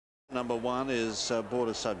Number 1 is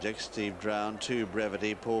Border Subject, Steve Drown. 2,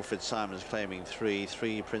 Brevity. Paul Fitzsimons claiming 3.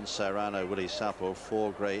 3, Prince Serrano, Willie Supple.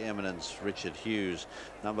 4, Grey Eminence, Richard Hughes.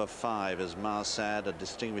 Number 5 is Marsad, a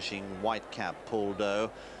distinguishing white cap, Paul Doe.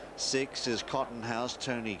 6 is Cotton House,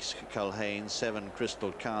 Tony Culhane. 7,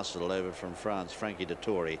 Crystal Castle, over from France, Frankie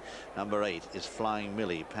Dettori. Number 8 is Flying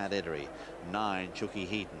Millie, Pat Edery. 9, Chucky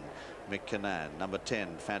Heaton, Mick Cannan. Number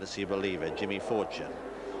 10, Fantasy Believer, Jimmy Fortune.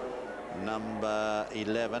 Number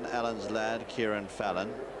 11, Allen's Lad, Kieran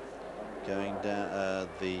Fallon. Going down,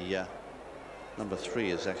 number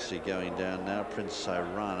 3 is actually going down now, Prince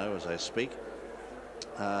Serrano, as I speak.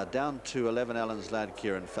 Down to 11, Allen's Lad,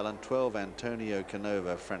 Kieran Fallon. 12, Antonio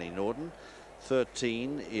Canova, Franny Norton.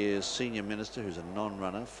 13 is Senior Minister, who's a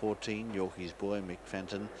non-runner. 14, Yorkie's Boy, Mick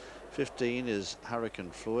Fenton. 15 is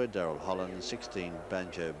Hurricane Floyd, Daryl Holland. 16,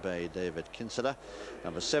 Banjo Bay, David Kinseler.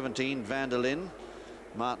 Number 17, Vanderlyn,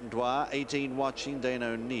 Martin Dwyer. 18, Watching, Dane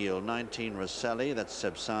O'Neill. 19, Rosselli, that's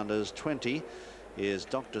Seb Sanders. 20 is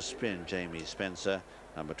Dr. Spin, Jamie Spencer.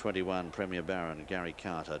 Number 21, Premier Baron, Gary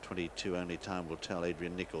Carter. 22, Only Time Will Tell,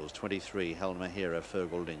 Adrian Nichols. 23, Helma Hera,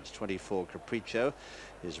 Fergal Lynch. 24, Capricho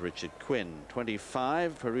is Richard Quinn.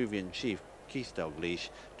 25, Peruvian Chief, Keith Dalgleish.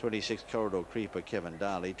 26, Corridor Creeper, Kevin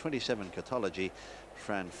Darley. 27, Cathology,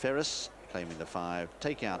 Fran Ferris, claiming the 5.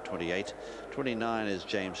 Take out 28. 29 is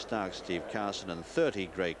James Stark, Steve Carson, and 30,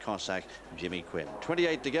 Grey Cossack, Jimmy Quinn.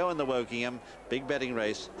 28 to go in the Wokingham. Big betting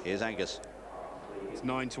race. Here's Angus. It's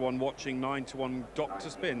 9-1 Watching, 9-1 Dr.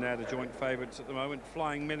 Spin. They're the joint favourites at the moment.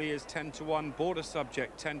 Flying Millie is 10-1. Border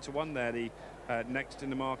Subject 10-1. They're the next in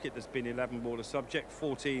the market. There's been 11 Border Subject,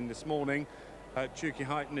 14 this morning. Chucky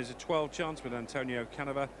Heighton is a 12 chance with Antonio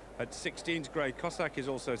Canova at 16s. Grey Cossack is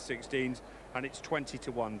also 16s, and it's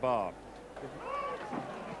 20-1 bar.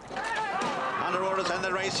 Under orders and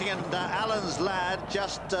they're racing, and Allen's Lad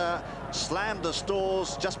just slammed the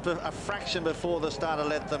stalls just a fraction before the starter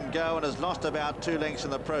let them go, and has lost about 2 lengths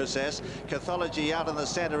in the process. Cathology out in the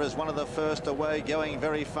centre is one of the first away, going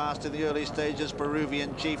very fast in the early stages.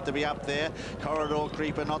 Peruvian Chief to be up there. Corridor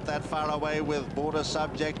Creeper not that far away with Border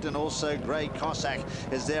Subject, and also Grey Cossack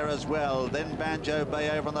is there as well. Then Banjo Bay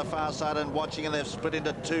over on the far side and Watching, and they've split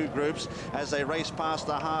into 2 groups as they race past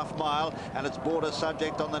the half mile, and it's Border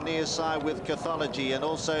Subject on the near side with Cathology, and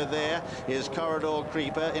also there is Corridor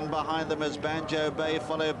Creeper. In behind them is Banjo Bay,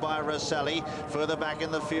 followed by Rosselli. Further back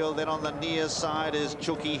in the field then on the near side is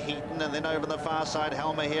Chucky Heaton, and then over the far side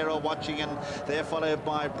Helma Hera, Watching, and they're followed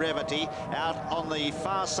by Brevity. Out on the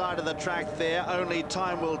far side of the track there, Only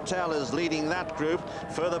Time Will Tell is leading that group.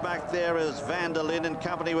 Further back there is Vanderlyn in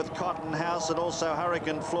company with Cotton House, and also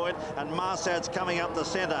Hurricane Floyd, and Marsad's coming up the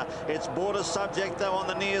centre. It's Border Subject though on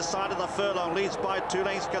the near side of the furlong, leads by 2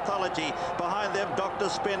 lengths Cathology. Behind them Dr.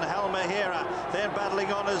 Spin, Helma Hera. Then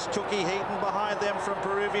battling on is Chucky Heaton behind them from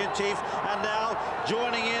Peruvian Chief, and now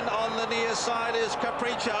joining in on the near side is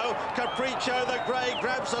Capricho. Capricho the grey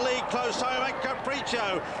grabs the lead close home, and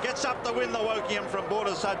Capricho gets up to win the Wokingham from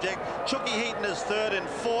Border Subject. Chucky Heaton is 3rd, and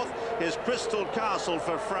 4th is Crystal Castle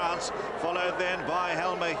for France, followed then by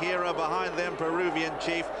Helma Hera. Behind them Peruvian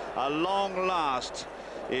Chief. A long last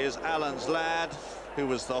is Allen's Lad, who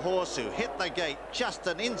was the horse who hit the gate just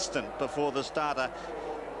an instant before the starter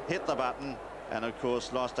hit the button, and of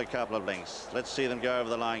course lost a couple of lengths. Let's see them go over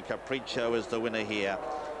the line. Capricho is the winner here.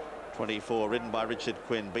 24, ridden by Richard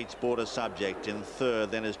Quinn, beats Border Subject. In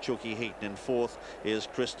 3rd then is Chucky Heaton. In 4th is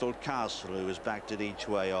Crystal Castle, who is backed at each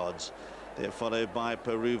way odds. They're followed by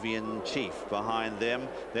Peruvian Chief. Behind them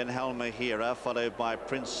then Helma Hera, followed by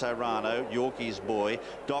Prince Serrano, Yorkie's Boy,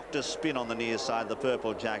 Dr. Spin on the near side, the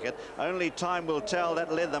purple jacket. Only Time Will Tell,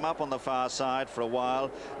 that led them up on the far side for a while.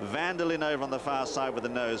 Vanderlyn over on the far side with the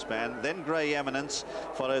noseband. Then Grey Eminence,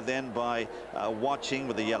 followed then by Watching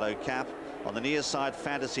with the yellow cap. On the near side,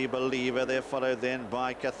 Fantasy Believer. They're followed then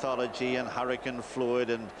by Cathology and Hurricane Floyd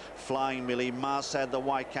and Flying Millie. Marsad, the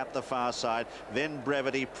white cap, the far side. Then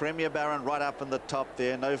Brevity, Premier Baron right up in the top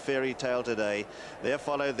there. No fairy tale today. They're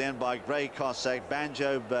followed then by Grey Cossack,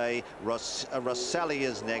 Banjo Bay. Rosselli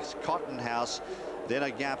is next. Cotton House. Then a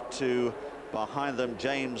gap to behind them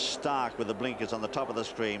James Stark with the blinkers on the top of the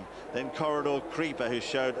screen. Then Corridor Creeper, who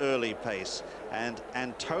showed early pace. And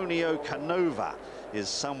Antonio Canova is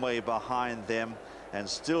some way behind them, and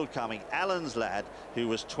still coming Allen's Lad, who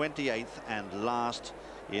was 28th and last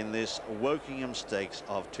in this Wokingham Stakes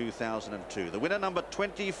of 2002. The winner, number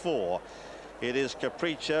 24, It is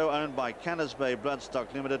Capricho, owned by Canners Bay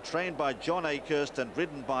Bloodstock Limited, trained by John Akehurst and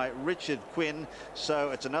ridden by Richard Quinn.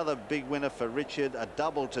 So it's another big winner for Richard, a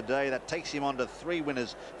double today. That takes him on to 3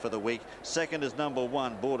 winners for the week. Second is number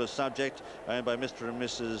 1, Border Subject, owned by Mr. and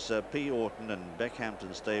Mrs. P. Orton and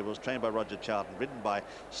Beckhampton Stables, trained by Roger Charlton, ridden by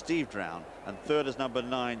Steve Drown. And third is number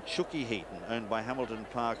 9, Chooky Heaton, owned by Hamilton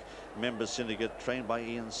Park Members Syndicate, trained by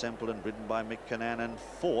Ian Semple and ridden by Mick Cannan. And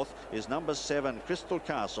fourth is number 7, Crystal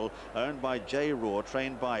Castle, owned by J. Roar,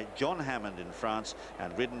 trained by John Hammond in France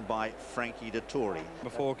and ridden by Frankie Dettori.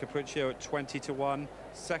 Before Capricho at 20 to 1,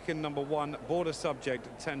 second number 1, Border Subject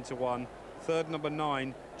at 10 to 1, third number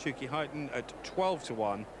 9, Chooky Heaton at 12 to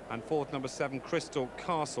 1, and fourth number 7, Crystal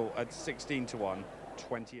Castle at 16 to 1,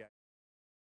 28.